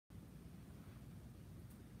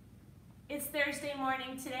It's Thursday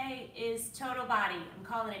morning. Today is Total Body. I'm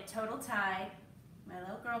calling it Total Tie. My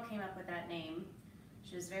little girl came up with that name.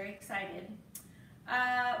 She was very excited.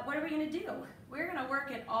 What are we going to do? We're going to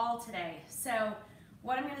work it all today. So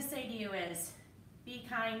what I'm going to say to you is be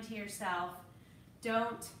kind to yourself.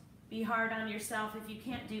 Don't be hard on yourself if you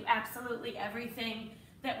can't do absolutely everything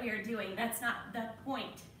that we are doing. That's not the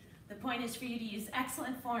point. The point is for you to use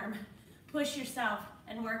excellent form, push yourself,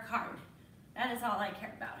 and work hard. That is all I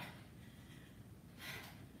care about.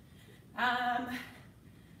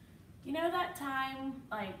 You know that time,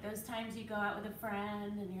 like those times you go out with a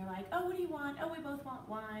friend and you're like, oh, what do you want? Oh, we both want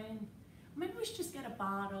wine. Maybe we should just get a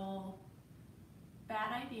bottle.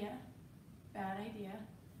 Bad idea. Bad idea.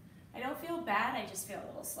 I don't feel bad, I just feel a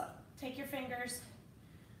little slow. Take your fingers,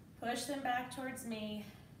 push them back towards me.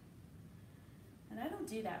 And I don't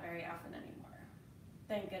do that very often anymore.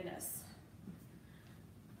 Thank goodness.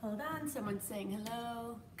 Hold on, someone's saying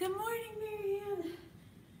hello. Good morning, Marianne.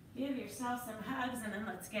 Give yourself some hugs and then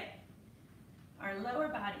let's get our lower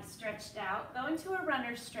body stretched out. Go into a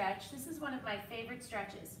runner stretch. This is one of my favorite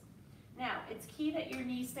stretches. Now, it's key that your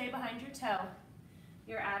knees stay behind your toe,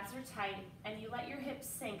 your abs are tight, and you let your hips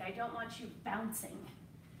sink. I don't want you bouncing.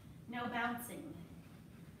 No bouncing.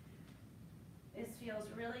 This feels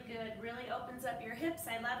really good, really opens up your hips.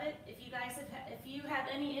 I love it. If you have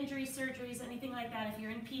any injury surgeries, anything like that, if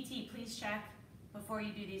you're in PT, please check before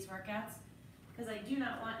you do these workouts, because I do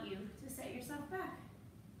not want you to set yourself back.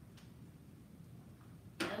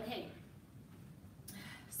 Okay,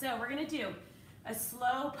 so we're gonna do a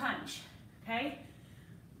slow punch, okay?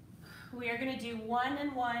 We are gonna do 1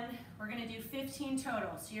 and 1. We're gonna do 15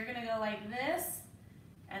 total. So you're gonna go like this,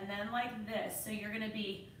 and then like this. So you're gonna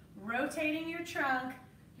be rotating your trunk.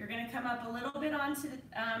 You're gonna come up a little bit onto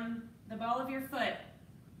the ball of your foot.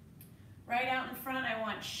 Right out in front, I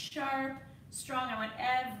want sharp, strong. I want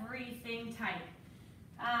everything tight.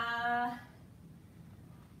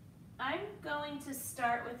 I'm going to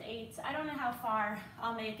start with 8. I don't know how far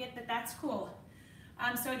I'll make it, but that's cool.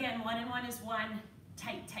 So again, 1 and 1 is 1.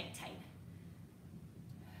 Tight, tight, tight.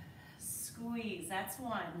 Squeeze, that's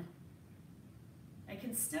 1. I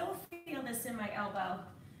can still feel this in my elbow.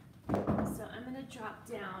 So I'm going to drop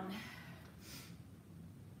down.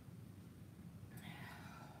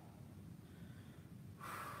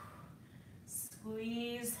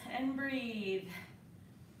 Squeeze and breathe.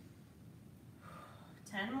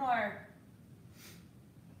 10 more.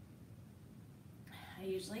 I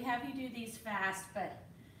usually have you do these fast, but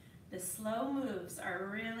the slow moves are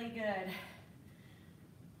really good.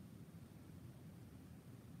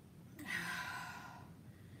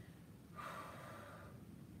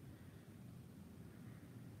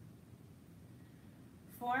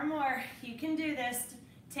 Four more. You can do this.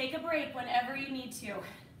 Take a break whenever you need to.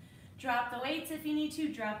 Drop the weights if you need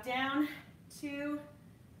to. Drop down. 2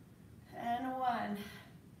 and 1.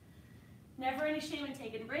 Never any shame in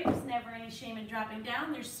taking breaks. Never any shame in dropping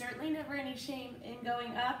down. There's certainly never any shame in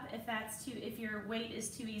going up if your weight is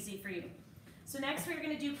too easy for you. So next we're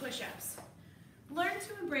going to do push-ups. Learn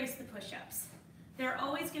to embrace the push-ups. They're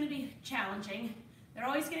always going to be challenging. They're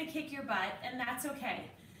always going to kick your butt, and that's okay.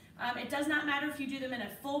 It does not matter if you do them in a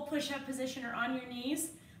full push-up position or on your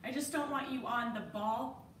knees. I just don't want you on the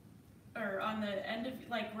ball or on the end of,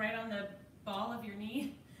 like right on the ball of your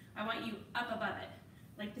knee. I want you up above it,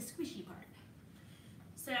 like the squishy part.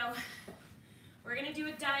 So we're gonna do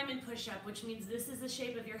a diamond push-up, which means this is the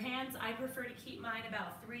shape of your hands. I prefer to keep mine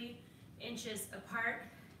about 3 inches apart.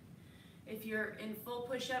 If you're in full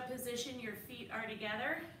push-up position, your feet are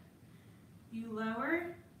together. You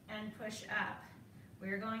lower and push up.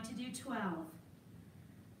 We're going to do 12.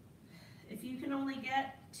 If you can only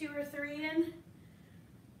get 2 or 3 in,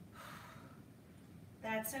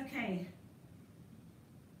 that's okay.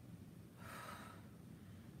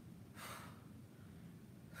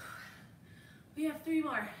 We have 3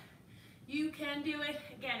 more. You can do it.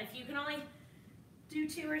 Again, if you can only do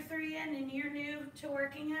 2 or 3 in and you're new to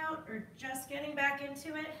working out or just getting back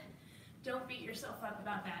into it, don't beat yourself up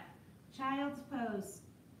about that. Child's pose.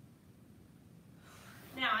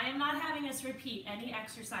 Now, I am not having us repeat any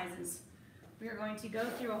exercises. We are going to go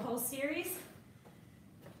through a whole series.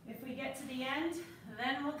 If we get to the end,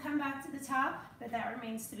 then we'll come back to the top, but that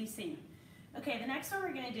remains to be seen. Okay, the next one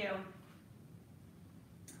we're going to do,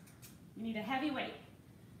 you need a heavy weight,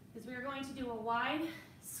 because we're going to do a wide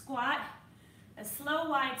squat, a slow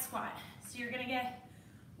wide squat. So you're going to get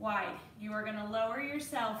wide. You are going to lower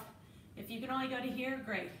yourself. If you can only go to here,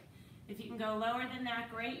 great. If you can go lower than that,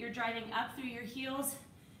 great. You're driving up through your heels.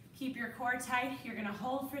 Keep your core tight. You're going to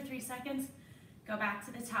hold for 3 seconds. Go back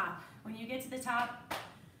to the top. When you get to the top,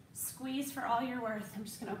 squat. Squeeze for all you're worth. I'm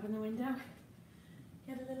just gonna open the window.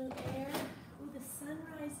 Get a little air. Oh, the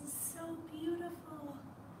sunrise is so beautiful.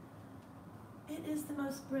 It is the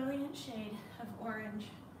most brilliant shade of orange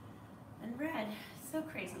and red. So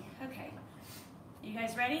crazy. Okay, you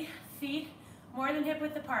guys ready? Feet more than hip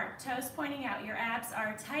width apart, toes pointing out. Your abs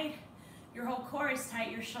are tight, your whole core is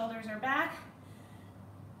tight, your shoulders are back.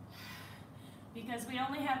 Because we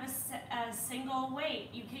only have a single weight,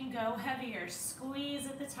 you can go heavier. Squeeze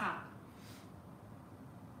at the top.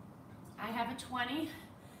 I have a 20.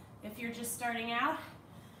 If you're just starting out,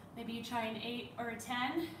 maybe you try an 8 or a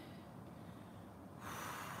 10.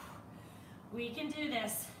 We can do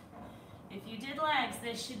this. If you did legs,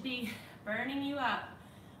 this should be burning you up.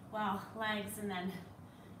 Well, legs, and then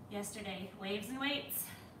yesterday, waves and weights.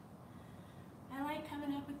 I like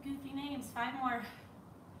coming up with goofy names. 5 more.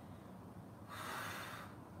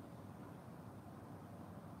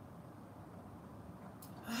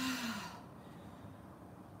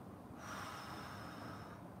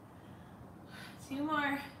 Two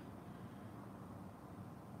more.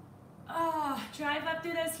 Oh, drive up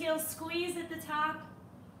through those heels, squeeze at the top.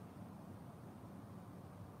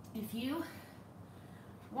 If you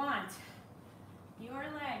want your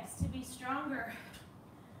legs to be stronger,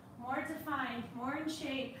 more defined, more in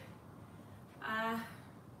shape,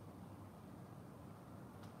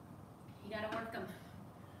 you gotta work them.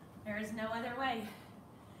 There is no other way.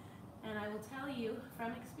 And I will tell you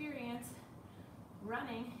from experience,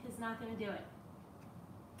 running is not gonna do it.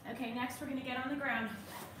 Okay, next we're gonna get on the ground.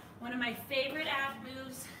 One of my favorite ab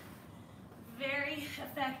moves, very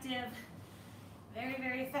effective, very,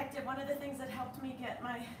 very effective. One of the things that helped me get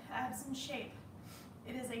my abs in shape.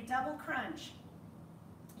 It is a double crunch.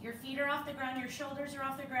 Your feet are off the ground, your shoulders are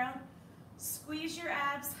off the ground. Squeeze your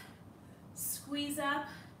abs, squeeze up,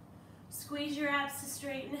 squeeze your abs to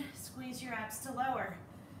straighten, squeeze your abs to lower.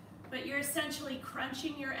 But you're essentially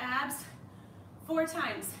crunching your abs 4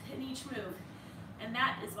 times in each move. And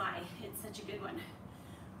that is why it's such a good one.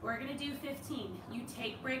 We're gonna do 15. You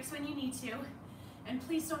take breaks when you need to, and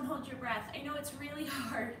please don't hold your breath. I know it's really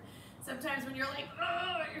hard. Sometimes when you're like,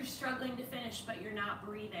 oh, you're struggling to finish, but you're not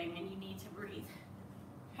breathing and you need to breathe.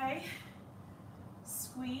 Okay?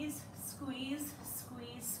 Squeeze, squeeze,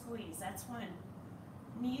 squeeze, squeeze. That's 1.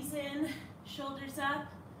 Knees in, shoulders up,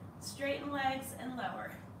 straighten legs and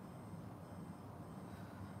lower.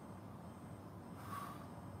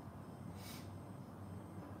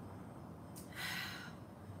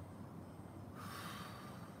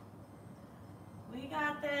 We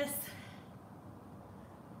got this.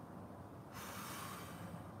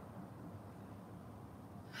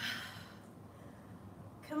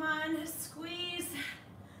 Come on, squeeze.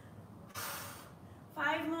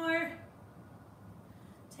 5 more.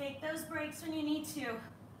 Take those breaks when you need to.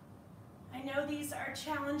 I know these are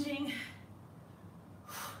challenging.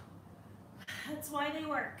 That's why they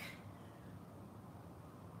work.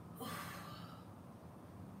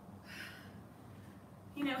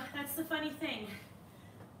 You know, that's the funny thing.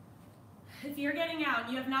 If you're getting out,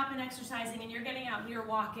 you have not been exercising, and you're getting out and you're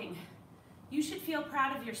walking, you should feel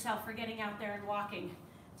proud of yourself for getting out there and walking.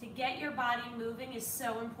 To get your body moving is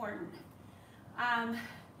so important. And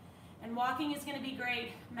walking is going to be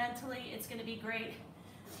great. Mentally, it's going to be great.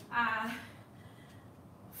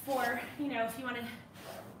 For, you know, if you want to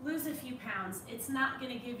lose a few pounds, it's not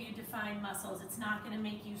going to give you defined muscles. It's not going to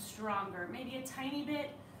make you stronger. Maybe a tiny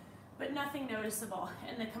bit, but nothing noticeable.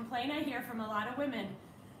 And the complaint I hear from a lot of women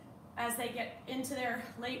as they get into their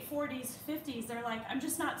late 40s, 50s, they're like, I'm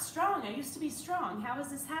just not strong. I used to be strong. How is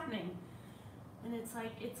this happening? And it's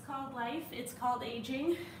like, it's called life. It's called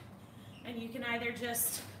aging. And you can either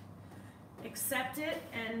just accept it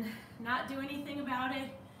and not do anything about it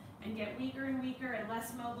and get weaker and weaker and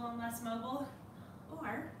less mobile,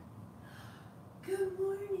 or good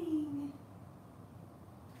morning.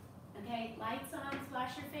 Okay, lights on,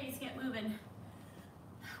 splash your face, get moving.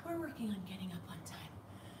 We're working on getting up on time.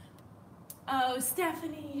 Oh,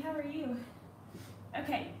 Stephanie, how are you?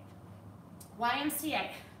 Okay, YMCA.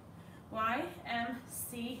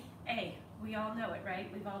 YMCA. We all know it,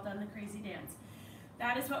 right? We've all done the crazy dance.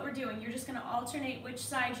 That is what we're doing. You're just gonna alternate which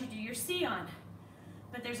side you do your C on.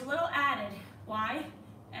 But there's a little added, YMCA.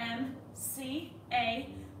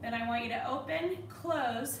 Then I want you to open,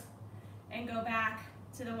 close, and go back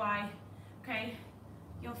to the Y, okay?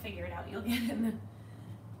 You'll figure it out, you'll get in the...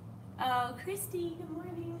 Oh, Christy, good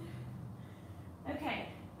morning. Okay,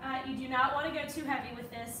 you do not want to go too heavy with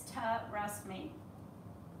this, trust me.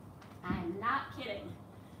 I'm not kidding.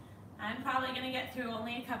 I'm probably gonna get through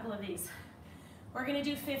only a couple of these. We're gonna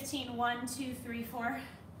do 15, 1, 2, 3, 4.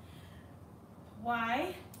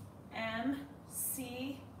 Y, M,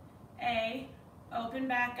 C, A, open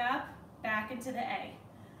back up, back into the A.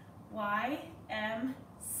 Y, M,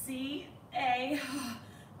 C, A,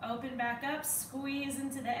 open back up, squeeze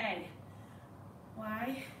into the A.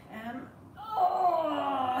 Y, M,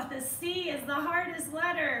 oh, the C is the hardest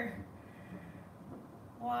letter.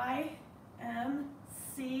 Y, M,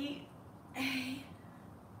 C, A.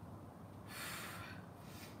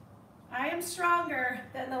 I am stronger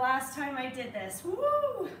than the last time I did this.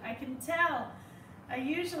 Woo! I can tell. I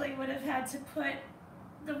usually would have had to put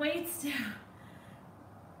the weights down.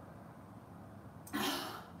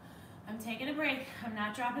 I'm taking a break. I'm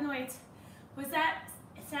not dropping the weights. Was that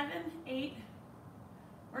 7, 8?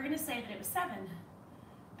 We're gonna say that it was 7,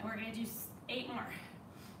 and we're gonna do 8 more.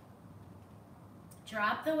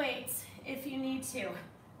 Drop the weights if you need to.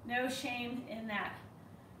 No shame in that.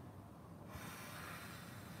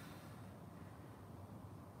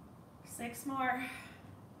 Six more.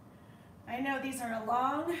 I know these are a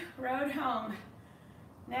long road home.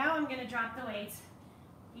 Now I'm gonna drop the weights.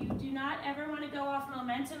 You do not ever want to go off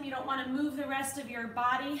momentum. You don't want to move the rest of your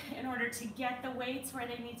body in order to get the weights where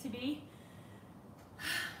they need to be.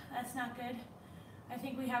 That's not good. I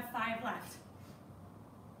think we have 5 left.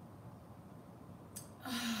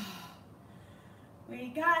 We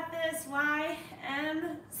got this. Y,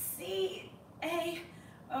 M, C, A.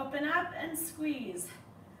 Open up and squeeze.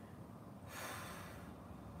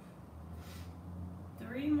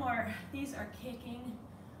 3 more. These are kicking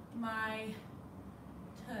my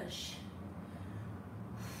tush.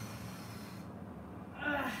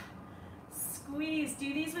 Squeeze.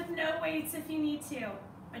 Do these with no weights if you need to,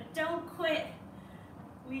 but don't quit.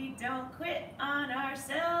 We don't quit on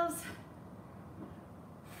ourselves.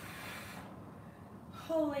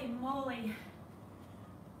 Holy moly.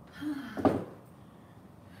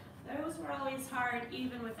 Those were always hard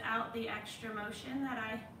even without the extra motion that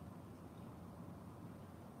I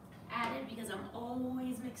added, because I'm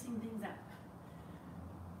always mixing things up.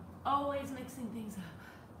 Always mixing things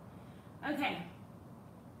up. Okay.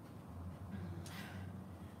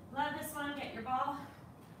 Love this one. Get your ball.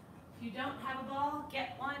 If you don't have a ball,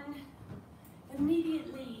 get one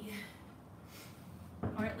immediately,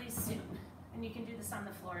 or at least soon. And you can do this on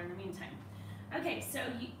the floor in the meantime. Okay, so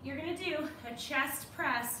you're gonna do a chest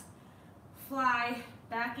press, fly,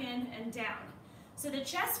 back in and down. So the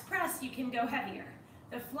chest press, you can go heavier.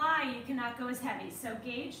 The fly, you cannot go as heavy. So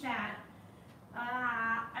gauge that.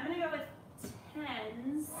 I'm gonna go with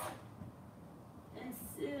 10s,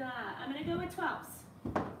 and I'm gonna go with 12s.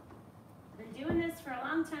 I've been doing this for a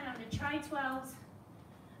long time. I'm gonna try 12s.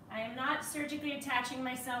 I am not surgically attaching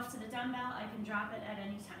myself to the dumbbell. I can drop it at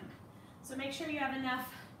any time. So make sure you have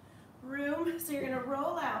enough room. So you're gonna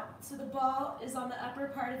roll out so the ball is on the upper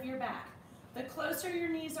part of your back. The closer your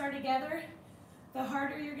knees are together, the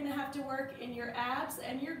harder you're gonna have to work in your abs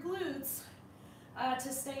and your glutes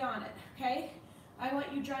to stay on it, okay? I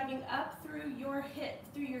want you driving up through your hip,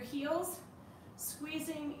 through your heels,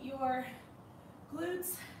 squeezing your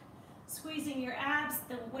glutes, squeezing your abs.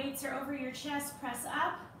 The weights are over your chest. Press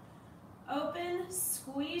up, open,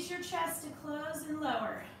 squeeze your chest to close and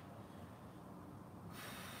lower.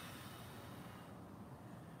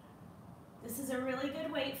 This is a really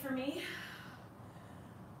good weight for me.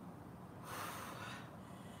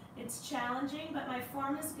 It's challenging, but my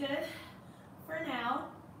form is good for now.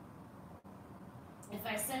 If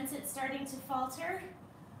I sense it starting to falter,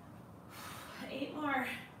 8 more.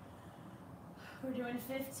 We're doing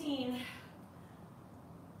 15.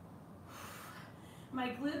 My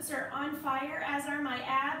glutes are on fire, as are my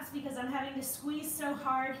abs, because I'm having to squeeze so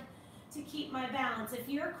hard to keep my balance. If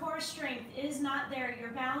your core strength is not there,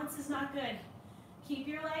 your balance is not good. Keep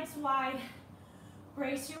your legs wide.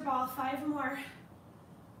 Brace your ball. 5 more.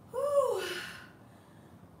 Whew.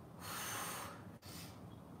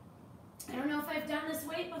 I don't know if I've done this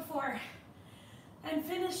weight before and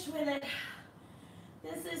finished with it.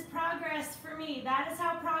 This is progress for me. That is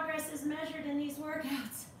how progress is measured in these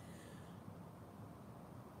workouts.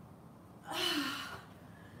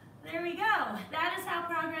 There we go. That is how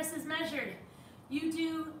progress is measured. You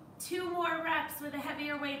do 2 more reps with a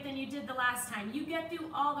heavier weight than you did the last time. You get through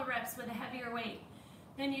all the reps with a heavier weight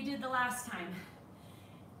than you did the last time.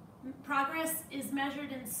 Progress is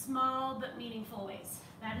measured in small but meaningful ways.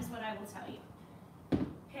 That is what I will tell you.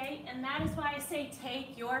 Okay, and that is why I say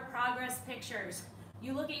take your progress pictures.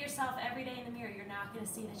 You look at yourself every day in the mirror, you're not going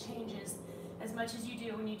to see the changes as much as you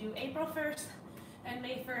do when you do April 1st and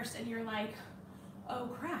May 1st, and you're like, oh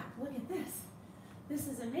crap, look at this. This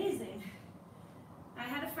is amazing. I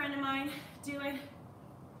had a friend of mine do it.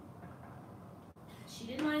 She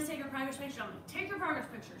didn't want to take her progress pictures. I'm like, take your progress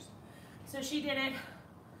pictures. So she did it.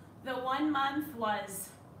 The 1 month was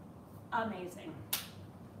amazing.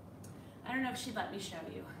 I don't know if she'd let me show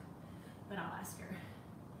you, but I'll ask her.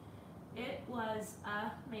 It was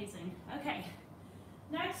amazing. Okay,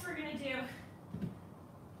 next we're gonna do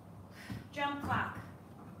jump clock.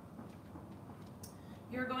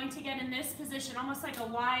 You're going to get in this position, almost like a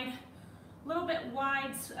wide, little bit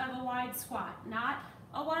wide of a wide squat, not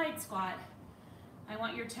a wide squat. I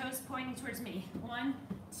want your toes pointing towards me. 1,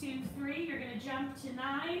 2, 3, you're gonna jump to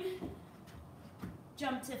 9,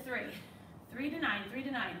 jump to 3. 3 to 9, 3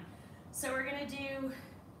 to 9. So we're gonna do,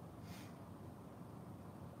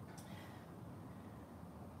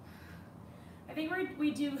 I think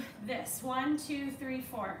we do this, 1, 2, 3,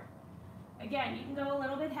 4. Again, you can go a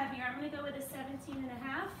little bit heavier. I'm gonna go with a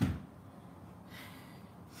 17.5.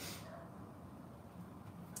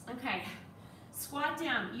 Okay, squat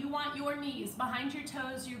down. You want your knees behind your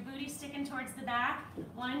toes, your booty sticking towards the back.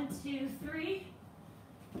 1, 2, 3.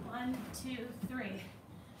 1, 2, 3.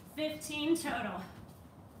 15 total.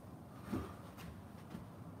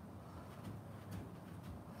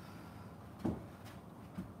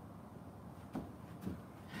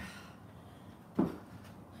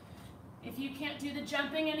 If you can't do the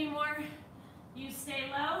jumping anymore, you stay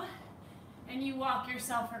low and you walk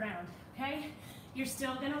yourself around, okay? You're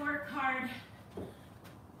still gonna work hard.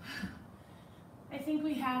 I think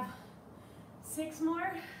we have 6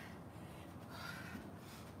 more.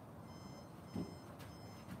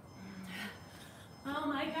 Oh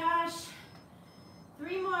my gosh.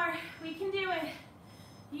 3 more, we can do it.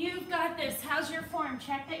 You've got this. How's your form?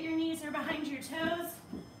 Check that your knees are behind your toes.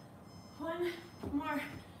 1 more.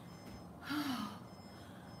 Oh,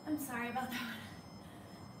 I'm sorry about that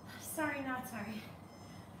one. Sorry, not sorry.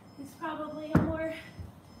 It's probably a more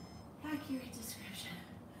accurate description.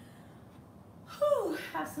 Whew,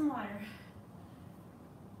 have some water.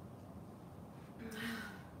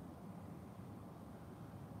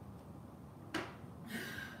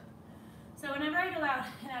 So whenever I go out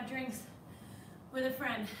and have drinks with a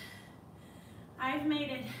friend, I've made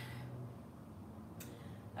it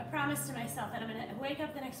a promise to myself that I'm gonna wake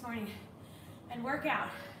up the next morning and work out.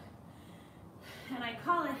 And I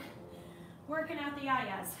call it working out the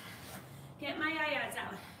yayas. Get my yayas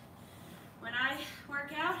out. When I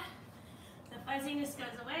work out, the fuzziness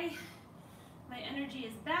goes away, my energy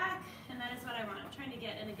is back, and that is what I want. I'm trying to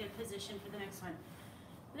get in a good position for the next one.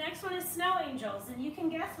 The next one is snow angels, and you can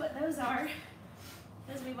guess what those are,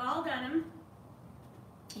 because we've all done them.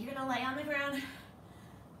 You're gonna lay on the ground.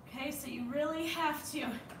 Okay, so you really have to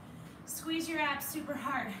squeeze your abs super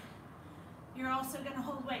hard. You're also gonna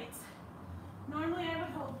hold weights. Normally I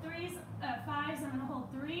would hold 5s, I'm gonna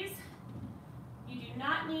hold 3s. You do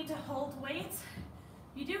not need to hold weights.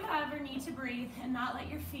 You do, however, need to breathe and not let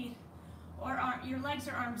your feet or your legs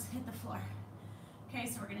or arms hit the floor. Okay,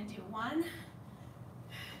 so we're gonna do 1.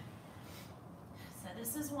 So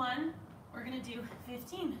this is 1. We're gonna do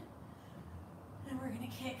 15. And we're gonna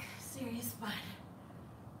kick serious butt.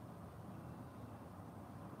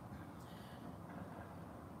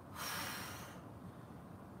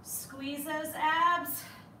 Squeeze those abs.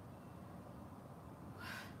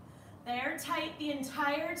 They're tight the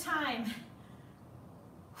entire time.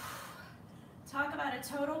 Talk about a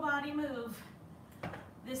total body move.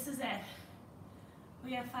 This is it.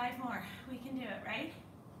 We have 5 more. We can do it, right?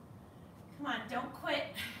 Come on, don't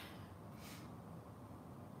quit.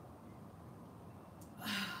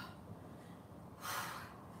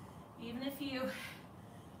 Even if you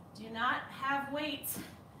do not have weights,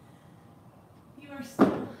 you are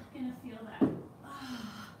still gonna feel that.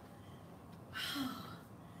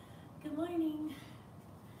 Good morning.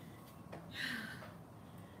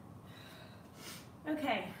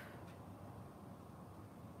 Okay.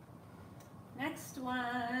 Next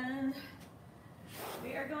one.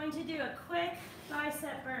 We are going to do a quick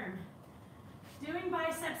bicep burn. Doing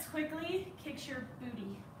biceps quickly kicks your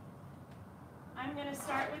booty. I'm gonna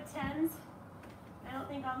start with 10s. I don't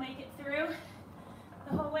think I'll make it through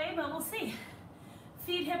the whole way, but we'll see.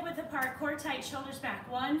 Feet hip width apart, core tight, shoulders back.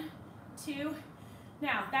 1, 2.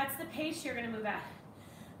 Now, that's the pace you're gonna move at.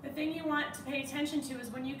 The thing you want to pay attention to is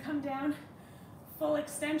when you come down, full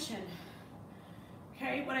extension.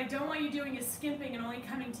 Okay, what I don't want you doing is skimping and only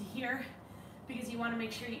coming to here because you wanna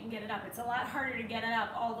make sure you can get it up. It's a lot harder to get it up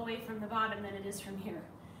all the way from the bottom than it is from here.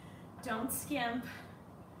 Don't skimp,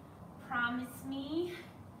 promise me.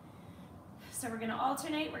 So we're gonna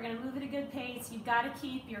alternate, we're gonna move at a good pace. You've gotta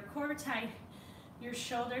keep your core tight, your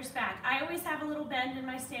shoulders back. I always have a little bend in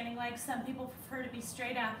my standing legs. Some people prefer to be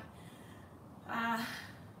straight up. I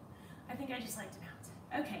think I just like to bounce.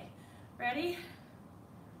 Okay, ready?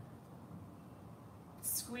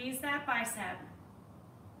 Squeeze that bicep.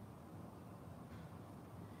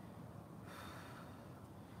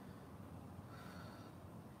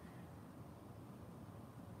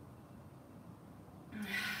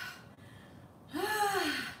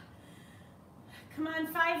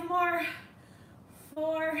 5 more.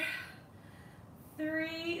 4,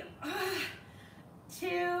 3,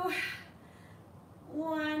 2,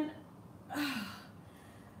 1.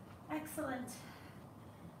 Excellent.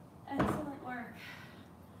 Excellent work.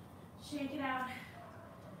 Shake it out.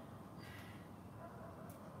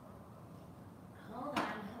 Hold on,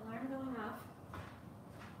 alarm going off.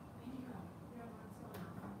 Where'd you go? Your alarm's going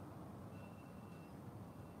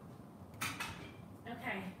off.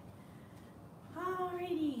 Okay.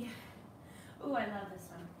 Alrighty. Ooh, I love this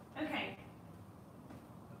one. Okay.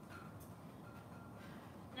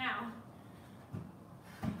 Now,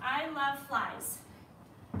 I love flies.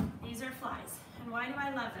 These are flies. And why do I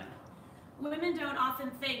love them? Women don't often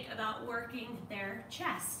think about working their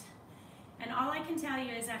chest. And all I can tell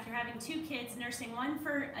you is after having 2 kids, nursing one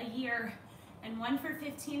for a year and one for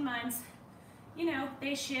 15 months, you know,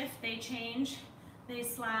 they shift, they change, they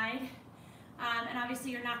slide. And obviously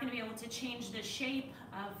you're not going to be able to change the shape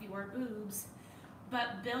of your boobs,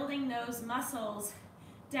 but building those muscles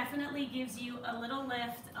definitely gives you a little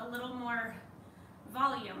lift, a little more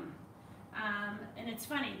volume. And it's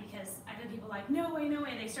funny because I've had people like, no way,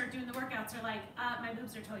 they start doing the workouts, they're like, my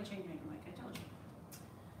boobs are totally changing. I'm like,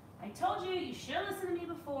 I told you, you should have listened to me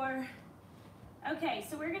before. Okay,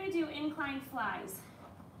 so we're gonna do incline flies.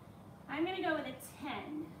 I'm gonna go with a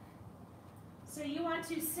 10. So you want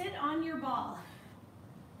to sit on your ball.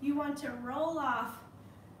 You want to roll off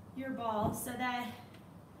your ball so that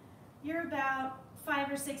you're about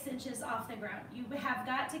 5 or 6 inches off the ground. You have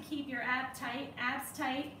got to keep your abs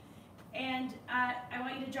tight, and I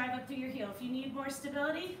want you to drive up through your heel. If you need more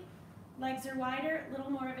stability, legs are wider, a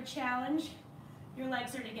little more of a challenge. Your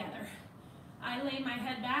legs are together. I lay my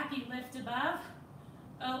head back, you lift above,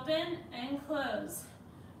 open and close.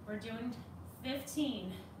 We're doing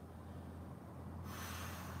 15.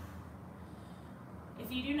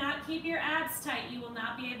 If you do not keep your abs tight, you will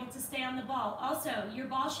not be able to stay on the ball. Also, your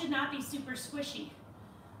ball should not be super squishy.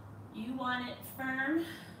 You want it firm,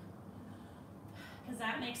 because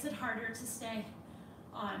that makes it harder to stay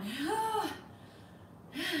on.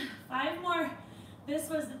 5 more.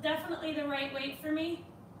 This was definitely the right weight for me.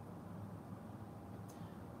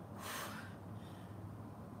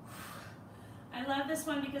 I love this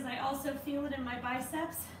one because I also feel it in my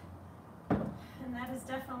biceps, and that is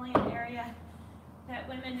definitely an area that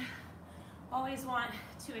women always want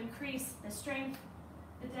to increase the strength,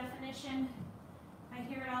 the definition. I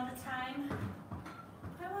hear it all the time.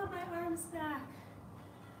 I want my arms back.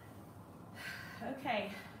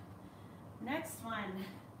 Okay, next one.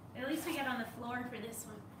 At least we get on the floor for this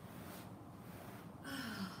one.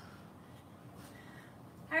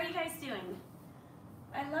 How are you guys doing?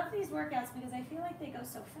 I love these workouts because I feel like they go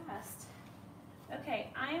so fast.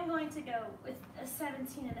 Okay, I am going to go with a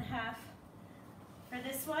 17.5 for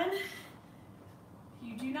this one.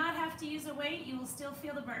 You do not have to use a weight, you will still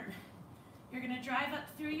feel the burn. You're gonna drive up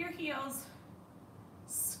through your heels,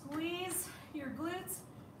 squeeze your glutes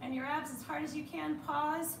and your abs as hard as you can,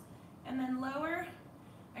 pause, and then lower.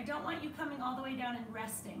 I don't want you coming all the way down and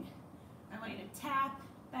resting. I want you to tap,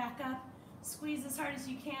 back up, squeeze as hard as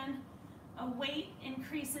you can. A weight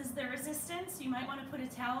increases the resistance. You might want to put a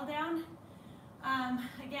towel down.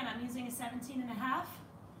 Again, I'm using a 17.5,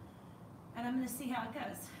 and I'm going to see how it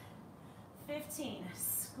goes. 15,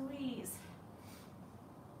 squeeze.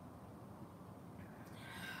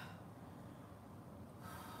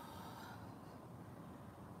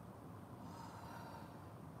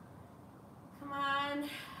 Come on.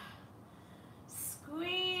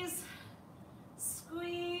 Squeeze,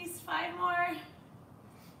 squeeze. 5 more.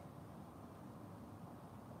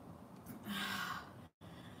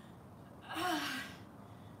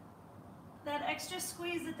 That extra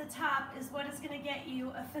squeeze at the top is what is going to get you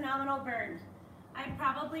a phenomenal burn. I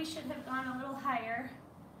probably should have gone a little higher.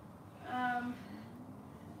 I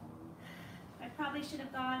probably should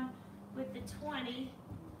have gone with the 20.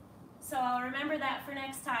 So I'll remember that for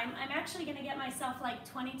next time. I'm actually going to get myself like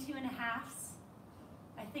 22.5.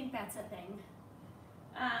 I think that's a thing.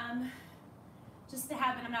 Just to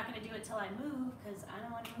have it, I'm not going to do it till I move because I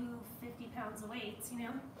don't want to move 50 pounds of weights, you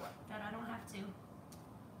know, that I don't have to.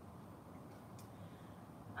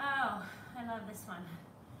 Oh, I love this one.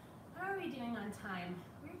 How are we doing on time?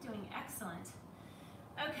 We're doing excellent.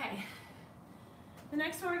 Okay, the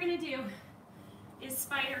next one we're going to do is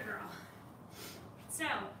Spider Girl. So,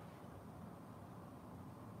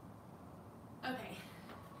 okay,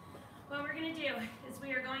 what we're going to do is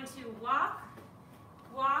we are going to walk,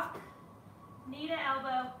 walk, knee to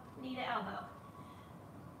elbow, knee to elbow.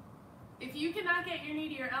 If you cannot get your knee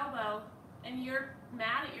to your elbow and you're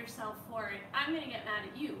mad at yourself for it, I'm going to get mad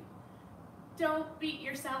at you. don't beat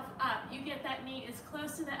yourself up. You get that knee as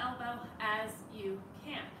close to the elbow as you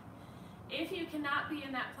can. If you cannot be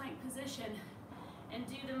in that plank position and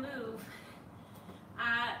do the move,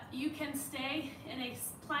 you can stay in a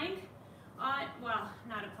plank, well,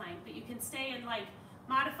 not a plank, but you can stay in like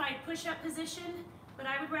modified push-up position, but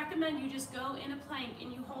I would recommend you just go in a plank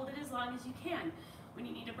and you hold it as long as you can. When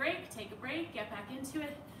you need a break, take a break, get back into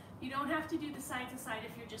it. You don't have to do the side to side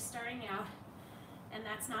if you're just starting out and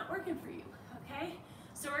that's not working for you, okay?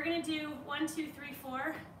 So we're gonna do 1, 2, 3,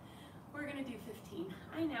 4. We're gonna do 15,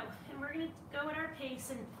 I know. And we're gonna go at our pace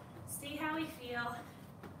and see how we feel.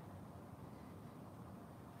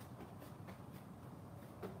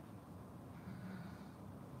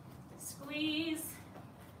 Squeeze.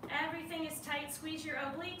 Everything is tight. Squeeze your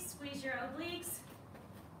obliques, squeeze your obliques.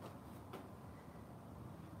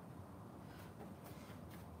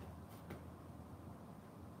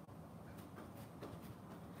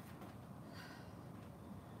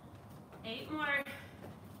 Eight more.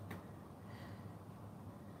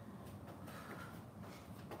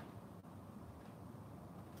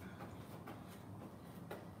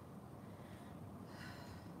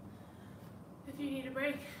 If you need a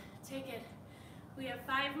break, take it. We have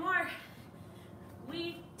 5 more.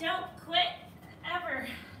 We don't quit ever.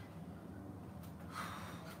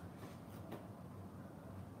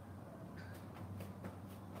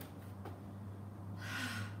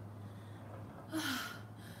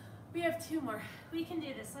 We have 2 more. We can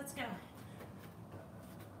do this. Let's go.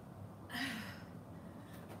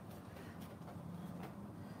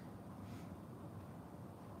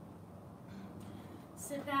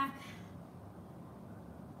 Sit back.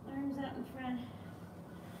 Arms out in front.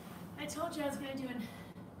 I told you I was going to do an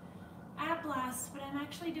ab blast, but I'm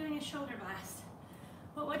actually doing a shoulder blast.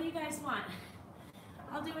 But what do you guys want?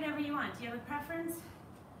 I'll do whatever you want. Do you have a preference?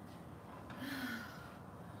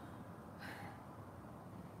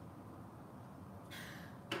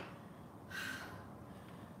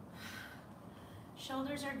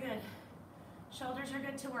 Shoulders are good. Shoulders are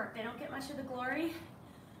good to work. They don't get much of the glory,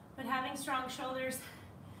 but having strong shoulders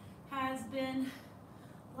has been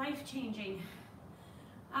life-changing.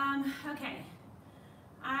 Okay,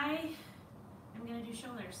 I am gonna do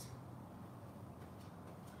shoulders.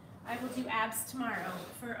 I will do abs tomorrow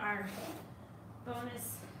for our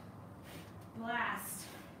bonus blast.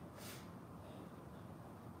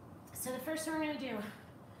 So the first one we're gonna do,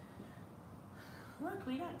 look,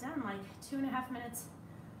 we got done like 2.5 minutes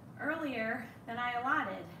earlier than I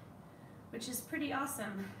allotted, which is pretty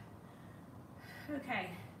awesome. Okay,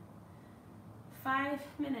 5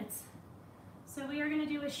 minutes. So we are gonna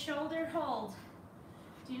do a shoulder hold.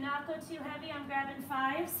 Do not go too heavy, I'm grabbing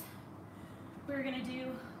 5s. We're gonna do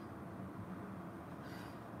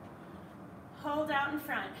hold out in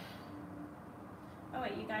front. Oh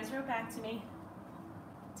wait, you guys wrote back to me.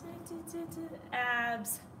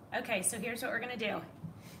 Abs. Okay, so here's what we're gonna do.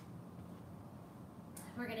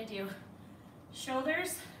 We're gonna do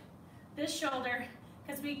shoulders, this shoulder,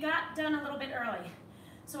 because we got done a little bit early.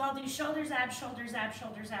 So I'll do shoulders, abs, shoulders, abs,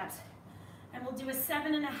 shoulders, abs. And we'll do a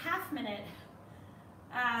 7.5 minute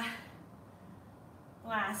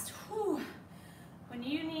blast. Whew. When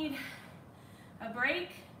you need a break,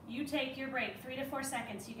 you take your break. 3 to 4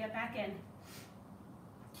 seconds, you get back in.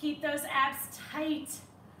 Keep those abs tight.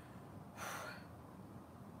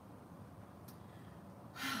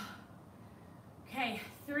 Okay,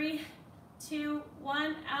 3, 2,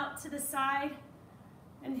 1, out to the side.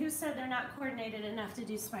 And who said they're not coordinated enough to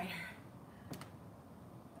do spider?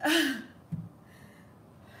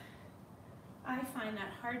 I find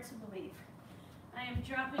that hard to believe. I am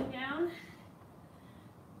dropping down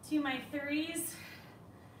to my 3s.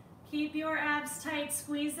 Keep your abs tight,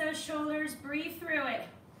 squeeze those shoulders, breathe through it.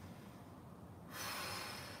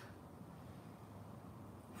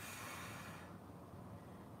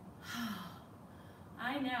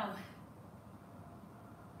 I know.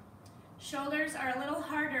 Shoulders are a little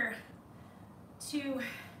harder to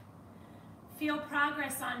feel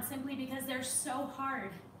progress on simply because they're so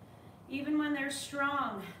hard. Even when they're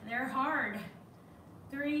strong, they're hard.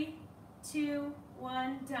 3, 2,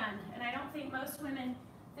 1, done. And I don't think most women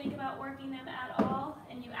think about working them at all,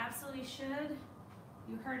 and you absolutely should.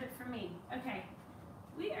 You heard it from me. Okay,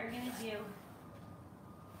 we are gonna do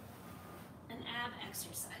an ab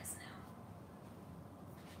exercise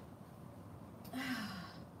now.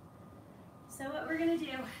 So what we're gonna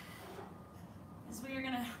do is we are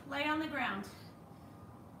gonna lay on the ground.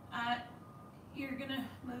 You're gonna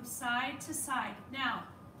move side to side. Now,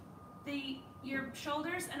 your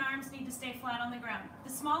shoulders and arms need to stay flat on the ground. The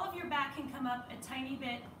small of your back can come up a tiny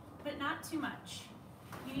bit, but not too much.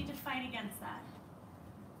 You need to fight against that.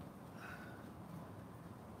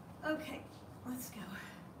 Okay, let's go.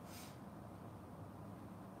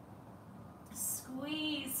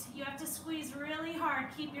 Squeeze. You have to squeeze really hard.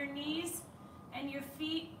 Keep your knees and your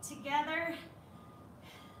feet together.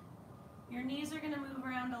 Your knees are going to move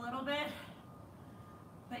around a little bit,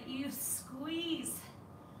 but you squeeze.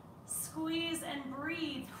 Squeeze and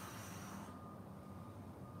breathe.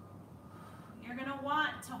 You're going to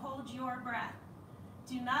want to hold your breath.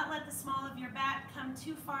 Do not let the small of your back come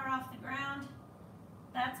too far off the ground.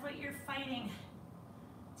 That's what you're fighting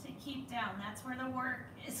to keep down. That's where the work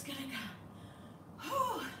is going to go.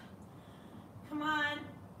 Whew. Come on.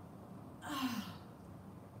 Oh.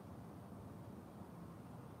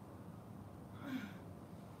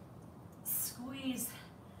 Squeeze.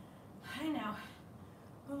 I know.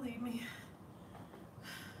 Believe me.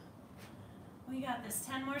 We got this.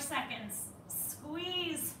 10 more seconds.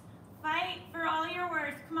 Squeeze. Fight for all your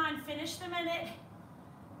worth. Come on, finish the minute.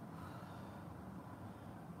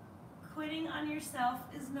 Quitting on yourself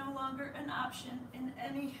is no longer an option in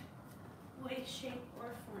any way, shape,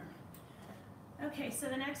 or form. Okay, so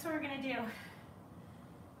the next one we're going to do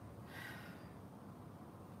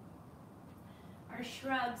are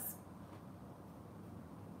shrugs.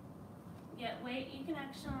 Get weight, you can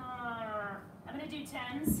actually, I'm going to do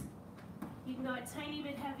 10s. You can go a tiny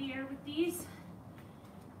bit heavier with these.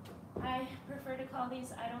 I prefer to call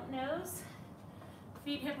these I don't knows.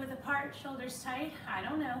 Feet hip width apart, shoulders tight. I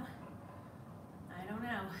don't know. I don't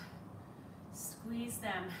know. Squeeze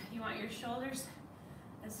them. You want your shoulders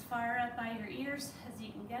as far up by your ears as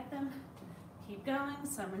you can get them. Keep going.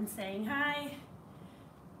 Someone's saying hi.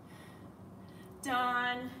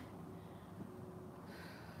 Dawn.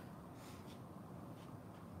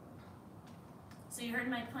 So you heard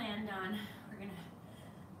my plan, Dawn. We're going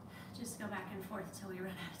to just go back and forth till we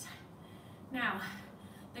run out of time. Now,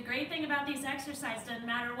 the great thing about these exercises, doesn't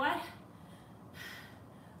matter what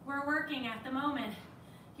we're working at the moment,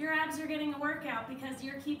 your abs are getting a workout because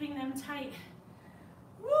you're keeping them tight.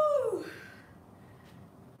 Woo!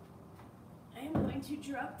 I am going to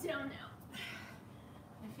drop down now.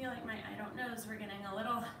 I feel like my I don't knows we're getting a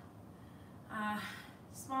little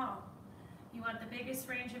small. You want the biggest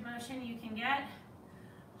range of motion you can get.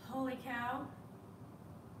 Holy cow.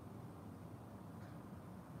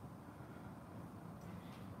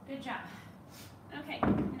 Good job. Okay,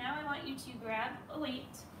 now I want you to grab a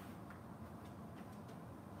weight.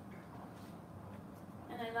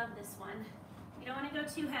 And I love this one. You don't want to go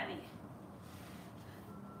too heavy.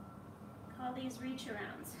 Call these reach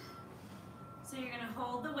arounds. So you're going to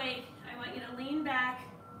hold the weight. I want you to lean back.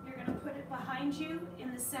 You're going to put it behind you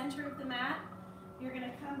in the center of the mat. You're going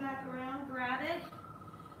to come back around, grab it.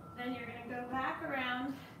 Then you're going to go back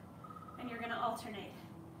around and you're going to alternate.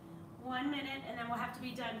 1 minute and then we'll have to be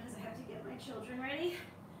done because I have to get my children ready.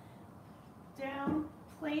 Down,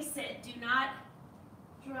 place it. Do not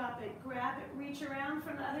drop it. Grab it, reach around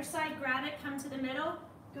from the other side, grab it, come to the middle,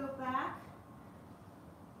 go back.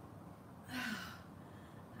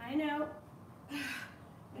 I know.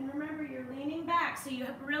 And remember, you're leaning back, so you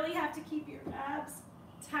really have to keep your abs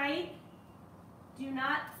tight. Do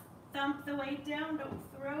not thump the weight down, don't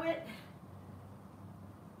throw it.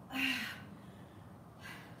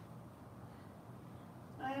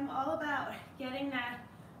 I am all about getting that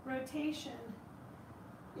rotation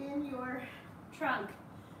in your trunk.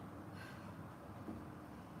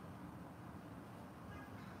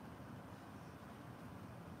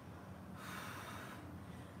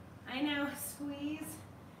 I know, squeeze.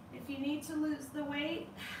 If you need to lose the weight,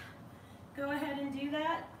 go ahead and do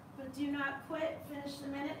that, but do not quit. Finish the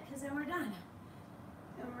minute, because then we're done.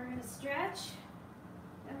 And we're going to stretch,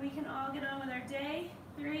 and we can all get on with our day.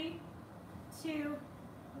 3, 2,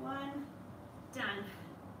 1, done.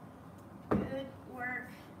 Good work.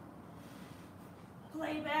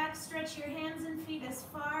 Lay back, stretch your hands and feet as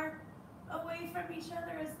far away from each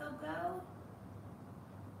other as they'll go.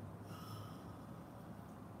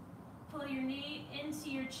 Pull your knee into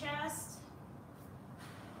your chest.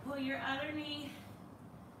 Pull your other knee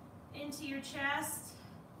into your chest.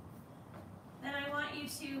 Then I want you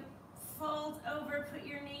to fold over, put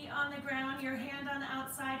your knee on the ground, your hand on the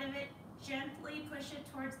outside of it. Gently push it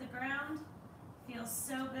towards the ground. Feels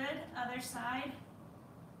so good. Other side.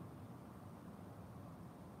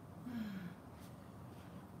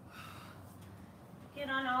 Get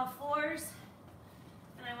on all fours.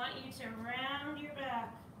 And I want you to round your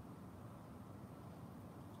back.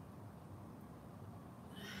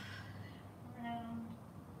 Round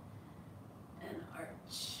and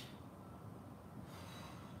arch.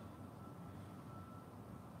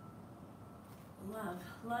 Love,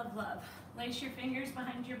 love, love. Lace your fingers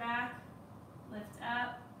behind your back. Lift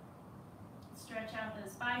up. stretch out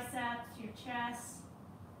those biceps, your chest,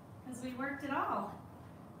 because we worked it all.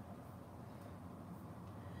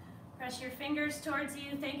 Press your fingers towards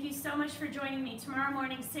you. Thank you so much for joining me tomorrow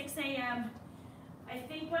morning, 6 a.m. I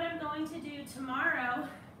think what I'm going to do tomorrow,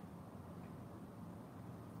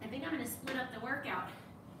 I think I'm going to split up the workout.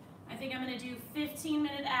 I think I'm going to do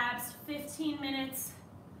 15-minute abs, 15 minutes,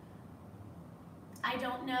 I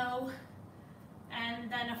don't know, and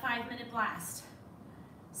then a 5-minute blast.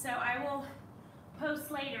 So I will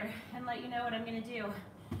post later and let you know what I'm going to do.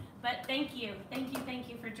 But thank you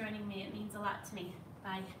for joining me. It means a lot to me.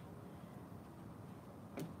 Bye.